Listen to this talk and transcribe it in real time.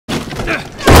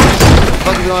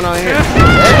fuck's going on here?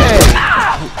 Hey!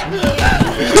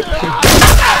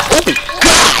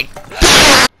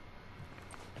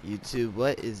 YouTube,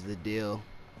 what is the deal?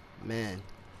 Man,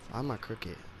 why am I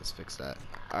crooked? Let's fix that.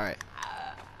 Alright.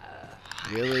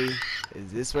 Really?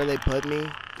 Is this where they put me?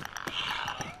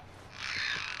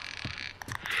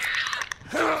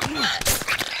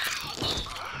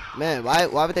 Man, why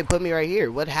would they put me right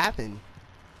here? What happened?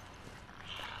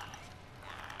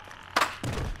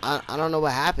 I don't know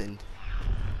what happened.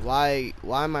 Why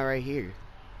am I right here?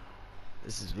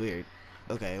 This is weird.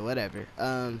 Okay, whatever.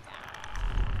 So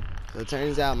it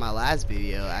turns out my last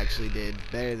video actually did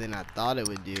better than I thought it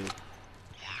would do.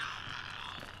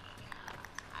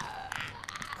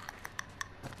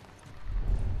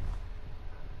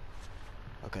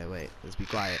 Okay, wait. Let's be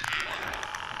quiet.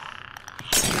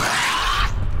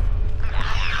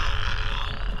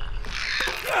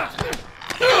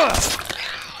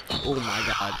 Oh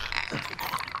my god.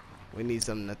 We need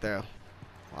something to throw.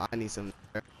 Well, I need something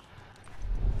to throw.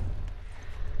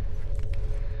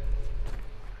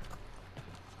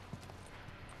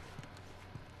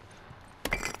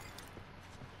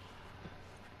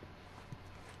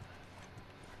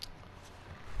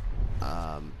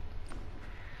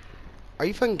 Are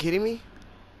you fucking kidding me?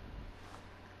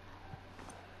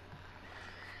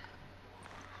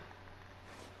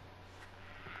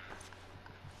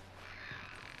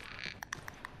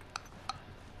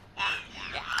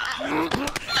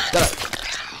 I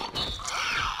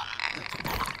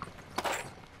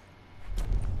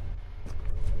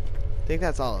think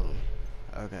that's all of them.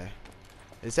 Okay.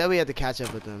 It said we had to catch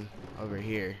up with them over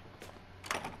here.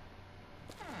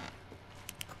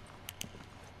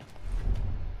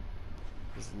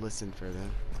 Just listen for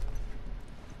them.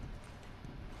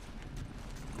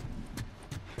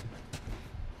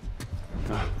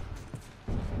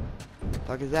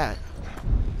 Fuck is that?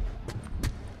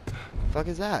 Fuck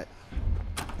is that?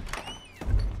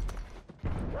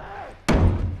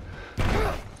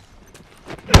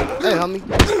 Hey, homie,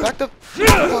 back the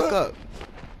fuck up,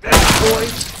 boy.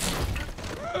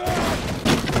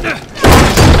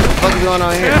 What is going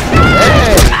on here?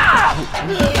 Hey!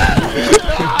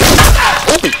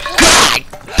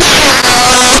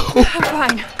 I'm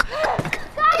fine.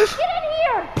 Guys, get in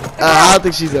here! I don't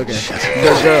think she's okay.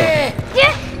 Good girl.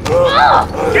 Get up!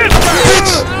 Get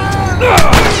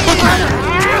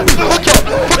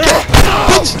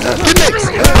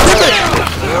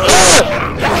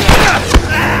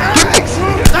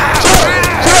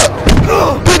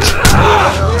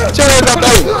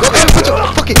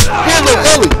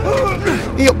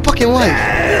fucking life.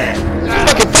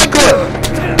 Fucking fight club.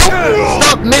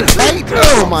 Stop mid-fight.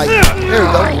 Oh my. There we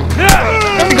go.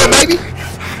 There we go, baby.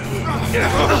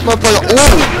 Motherfucker.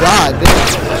 Oh god.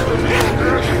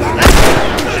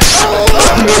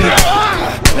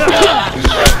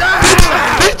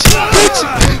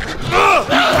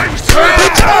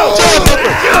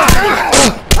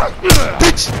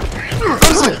 Bitch.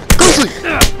 Go sleep. Go sleep.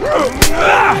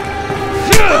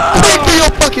 Fight for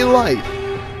your fucking life.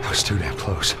 I was too damn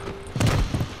close.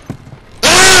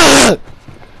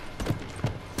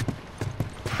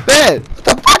 Man, what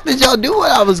the fuck did y'all do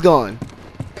when I was gone?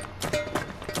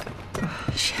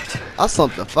 Oh, shit. I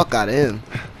slumped the fuck out of him.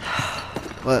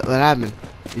 What happened?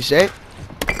 You straight?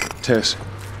 Tess,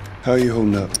 how are you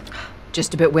holding up?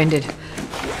 Just a bit winded.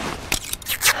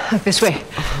 This way.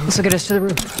 This will get us to the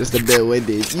room. Just a bit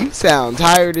winded. You sound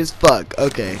tired as fuck.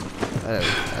 Okay.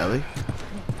 Whatever, Ellie.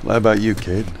 How about you,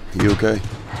 kid? You okay?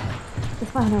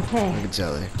 If I'm okay. Look at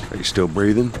Jelly. Are you still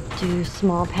breathing? Do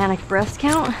small panic breaths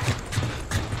count?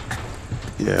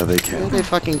 Yeah, they Yeah, can. they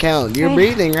fucking count. You're Right.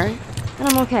 breathing, right? And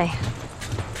I'm okay.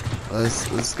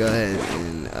 Let's go ahead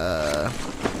and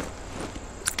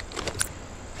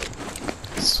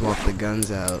swap the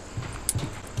guns out.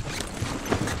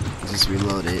 Just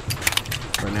reload it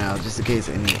for now, just in case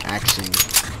any action.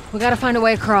 We gotta find a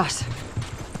way across.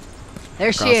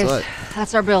 There she Across is. what?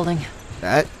 That's our building.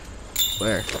 That?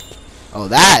 Where? Oh,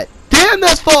 that! Damn,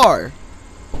 that's far!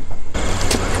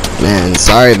 Man,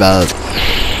 sorry about...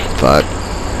 Fuck.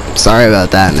 Sorry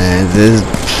about that, man. There's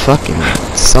fucking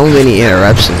so many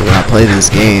interruptions when I play this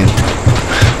game.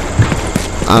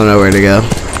 I don't know where to go.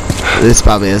 This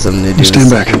probably has something to do with... Stand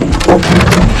back.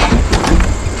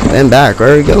 Stand back?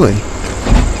 Where are we going?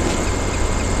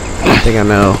 I think I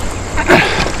know.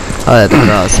 Oh, that's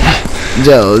cross.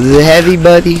 Joe, is it heavy,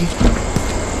 buddy?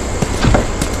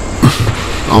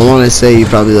 I want to say you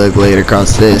probably look laid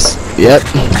across this. Yep.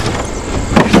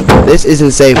 This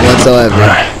isn't safe whatsoever.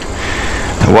 Alright.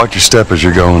 Now watch your step as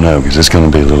you're going up, because it's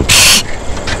going to be a little...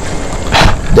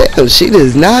 Damn, she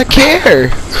does not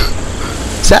care.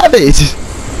 Savage.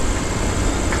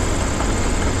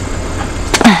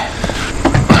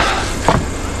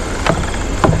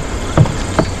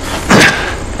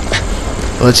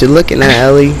 What you looking at,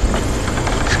 Ellie?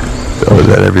 Oh, is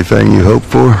that everything you hoped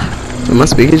for? My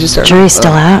speaker just started. Jury's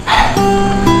still out.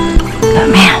 But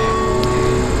man,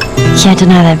 you can't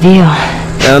deny that view.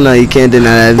 Hell no, you can't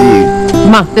deny that view.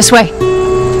 Come on, this way.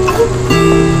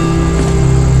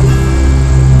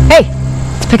 Hey,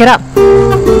 let's pick it up.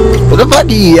 What the fuck are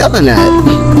you yelling at?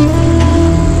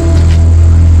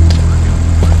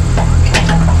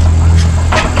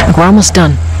 Look, we're almost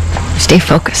done. Stay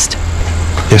focused.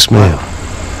 Yes, ma'am.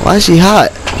 Why is she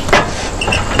hot?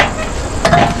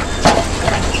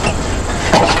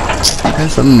 I got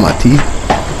something in my teeth.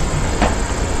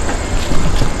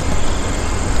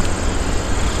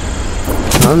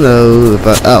 I don't know if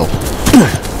I... Oh.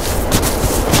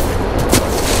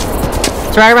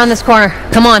 It's right around this corner.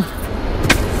 Come on.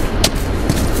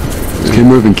 Let's keep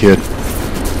moving, kid.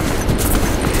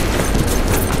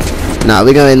 Nah,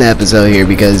 we're gonna end the episode here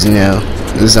because, you know,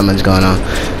 there's so much going on.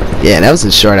 Yeah, that was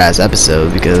a short-ass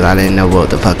episode because I didn't know what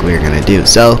the fuck we were gonna do.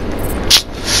 So,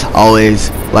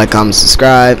 always like, comment,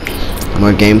 subscribe.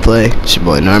 More gameplay. It's your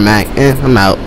boy Normac, and I'm out.